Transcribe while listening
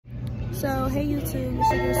So, hey YouTube,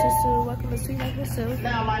 it's your sister. Welcome to Sweet Life with Sue.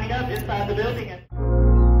 Now lining up inside the building.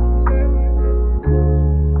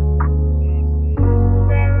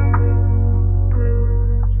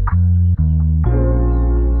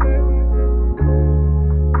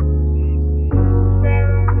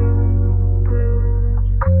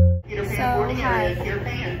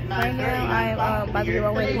 Right now, I'm about to be on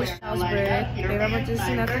my way to Stroudsburg. Remember to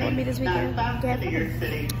see nothing with me this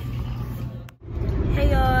weekend? Hey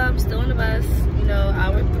y'all, I'm still on the bus. You know,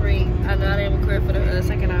 hour 3. I know I didn't record for the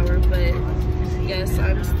second hour, but yes,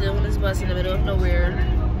 I'm still on this bus in the middle of nowhere.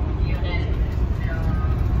 Yeah,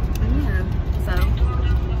 so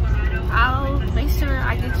I'll make sure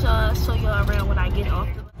I get y'all, show y'all around when I get off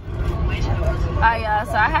the bus.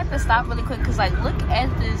 So I had to stop really quick because, like, look at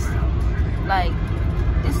this, like,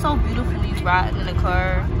 it's so beautiful you riding in the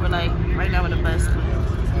car. We're like right now in the bus.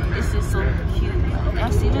 It's just so cute. Y'all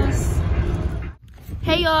see this?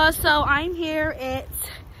 Hey y'all, so I'm here at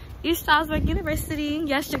East Stroudsburg University.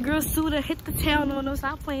 Yes, your girl Suda hit the town on them.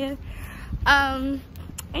 Stop playing. And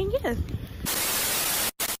yeah.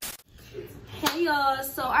 Hey y'all,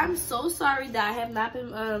 so I'm so sorry that I have not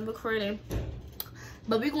been recording.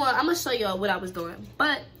 But I'm gonna show y'all what I was doing.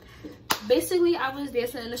 But basically I was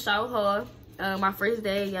dancing in the shower hall. My first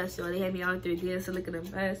day, yes, y'all, they had me out there dancing, looking a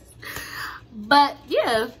mess. But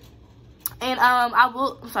yeah, and I'm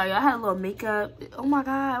sorry, I had a little makeup. Oh my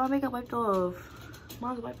god, my makeup wiped off.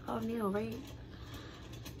 Mine's wiped off now, right?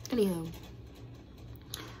 Anyhow,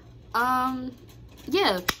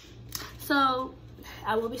 yeah. So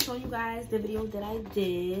I will be showing you guys the video that I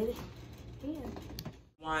did. Yeah.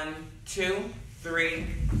 1, 2, 3,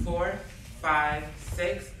 4, 5,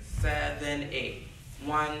 6, 7, 8.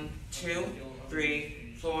 1, 2,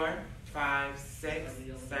 3, 4, 5, 6,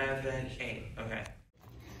 7, 8. Okay.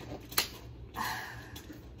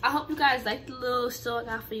 I hope you guys liked the little show I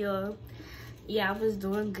got for y'all. Yeah, I was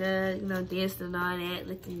doing good, you know, dancing and all that,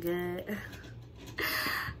 looking good.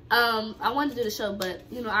 I wanted to do the show, but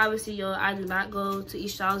you know, obviously, y'all, I do not go to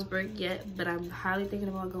East Stroudsburg yet, but I'm highly thinking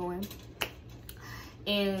about going.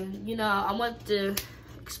 And you know, I want to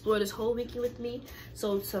explore this whole weekend with me.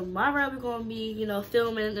 So tomorrow we're gonna be, you know,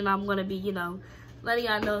 filming, and I'm gonna be, you know, letting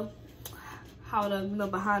y'all know how the, you know,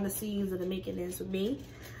 behind the scenes of the making is with me.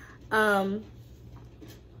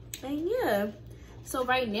 And yeah, so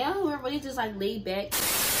right now we're really just like laid back.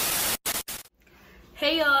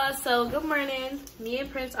 Hey y'all, so good morning. Me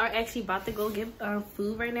and Prince are actually about to go get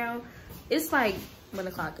food right now. It's like 1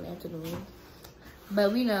 o'clock in the afternoon,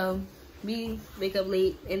 but we know we wake up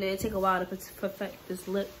late and then it take a while to perfect this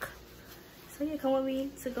look. So yeah, come with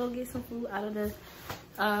me to go get some food out of the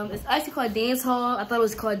it's actually called dance hall. I thought it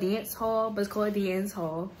was called dance hall, but it's called dance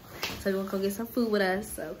hall. So we're gonna go get some food with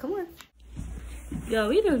us, so come on. Yo,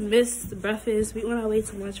 we done missed the breakfast. We on our way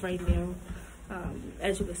to lunch right now.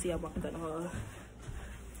 As you can see, I'm walking down the hall.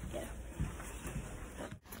 Yeah,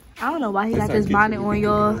 I don't know why he got this bonnet on,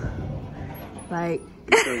 y'all. Like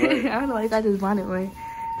I don't know why he got this bonnet on.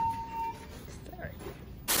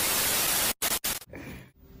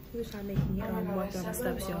 He was trying to make me walk down the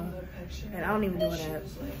steps, y'all. And I don't even do that.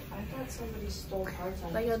 I thought somebody stole parts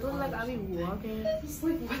on like, yo, look like I be walking. It's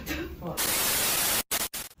like, what the fuck?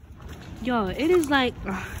 Yo, it is like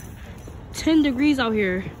 10 degrees out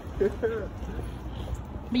here. But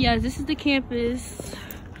yeah, this is the campus.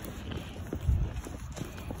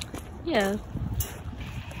 Yeah.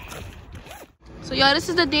 So y'all, this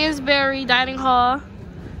is the Dansbury dining hall.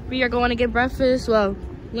 We are going to get breakfast. Well,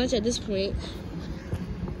 lunch at this point.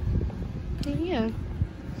 And yeah,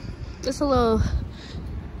 just a little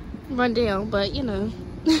rundown, but you know.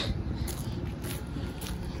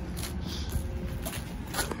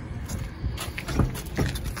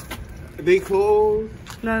 They closed.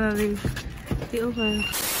 No, they open.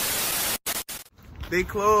 They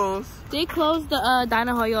closed. They closed the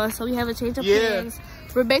dining hall, y'all, so we have a change of plans.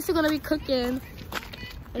 We're basically gonna be cooking.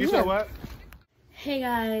 You said what? Hey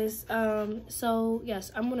guys, so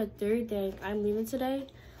yes, I'm on a 3rd day. I'm leaving today.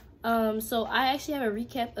 So I actually have a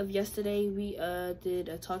recap of yesterday. We did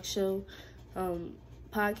a talk show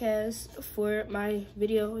podcast for my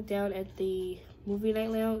video down at the movie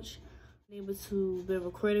night lounge. I've been able to be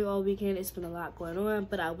recording all weekend. It's been a lot going on,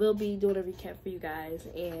 but I will be doing a recap for you guys.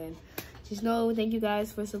 And just know, thank you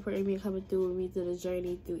guys for supporting me and coming through with me through the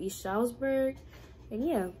journey through East Stroudsburg. And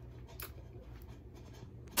yeah.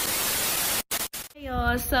 Hey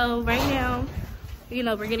y'all, so right now, you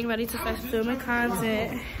know, we're getting ready to start filming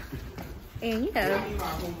content. And yeah.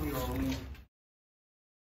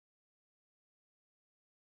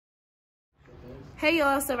 Hey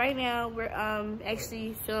y'all, so right now we're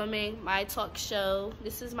actually filming my talk show.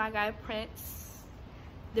 This is my guy Prince.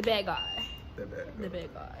 The bad guy. The bad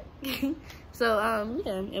guy. So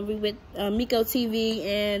yeah, and we with Miko TV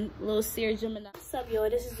and little Sarah Gemini. What's up, y'all?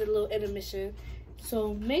 This is the little intermission.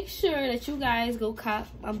 So make sure that you guys go cop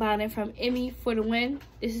my bonnet from Emmy for the win.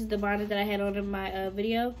 This is the bonnet that I had on in my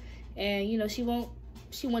video, and you know she won't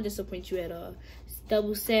disappoint you at all. It's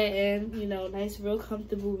double satin, you know, nice, real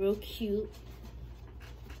comfortable, real cute.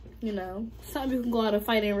 You know, something you can go out and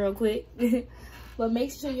fight in real quick. But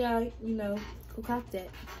make sure y'all, you know, go cop that.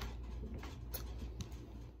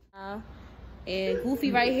 And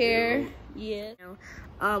Goofy right here, yeah.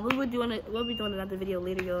 We'll be doing another video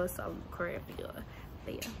later, y'all. So I'm recording for y'all.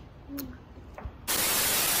 But yeah,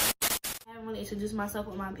 I haven't really introduced myself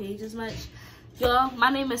on my page as much, y'all.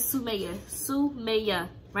 My name is Sumaya,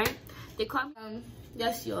 right? They call me.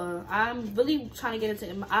 Yes, y'all. I'm really trying to get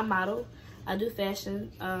into. I model. I do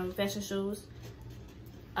fashion shows.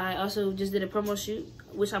 I also just did a promo shoot,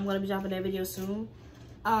 which I'm gonna be dropping that video soon.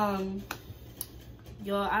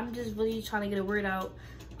 Y'all, I'm just really trying to get a word out.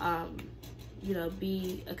 You know,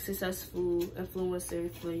 be a successful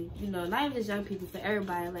influencer for, you know, not even just young people, for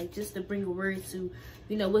everybody. Like, just to bring a word to,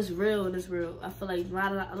 you know, what's real in this world. I feel like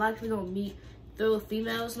a lot of people don't meet thorough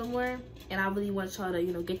females no more, and I really want y'all to,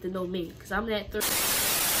 you know, get to know me, because I'm that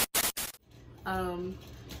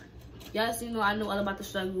yes, you know, I know all about the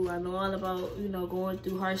struggle. I know all about, you know, going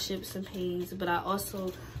through hardships and pains, but I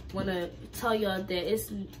also want to tell y'all that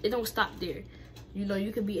it don't stop there. You know,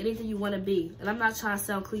 you can be anything you want to be. And I'm not trying to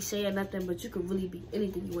sound cliche or nothing, but you can really be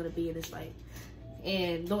anything you want to be in this life.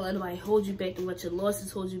 And don't let anybody hold you back, to let your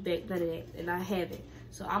losses hold you back, none of that. And I haven't.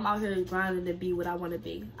 So I'm out here grinding to be what I want to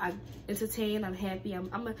be. I entertain, I'm happy, I'm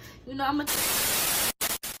a.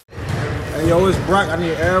 Hey, yo, it's Brock. I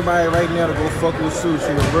need everybody right now to go fuck with Sue. She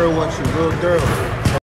a real one, she a real girl.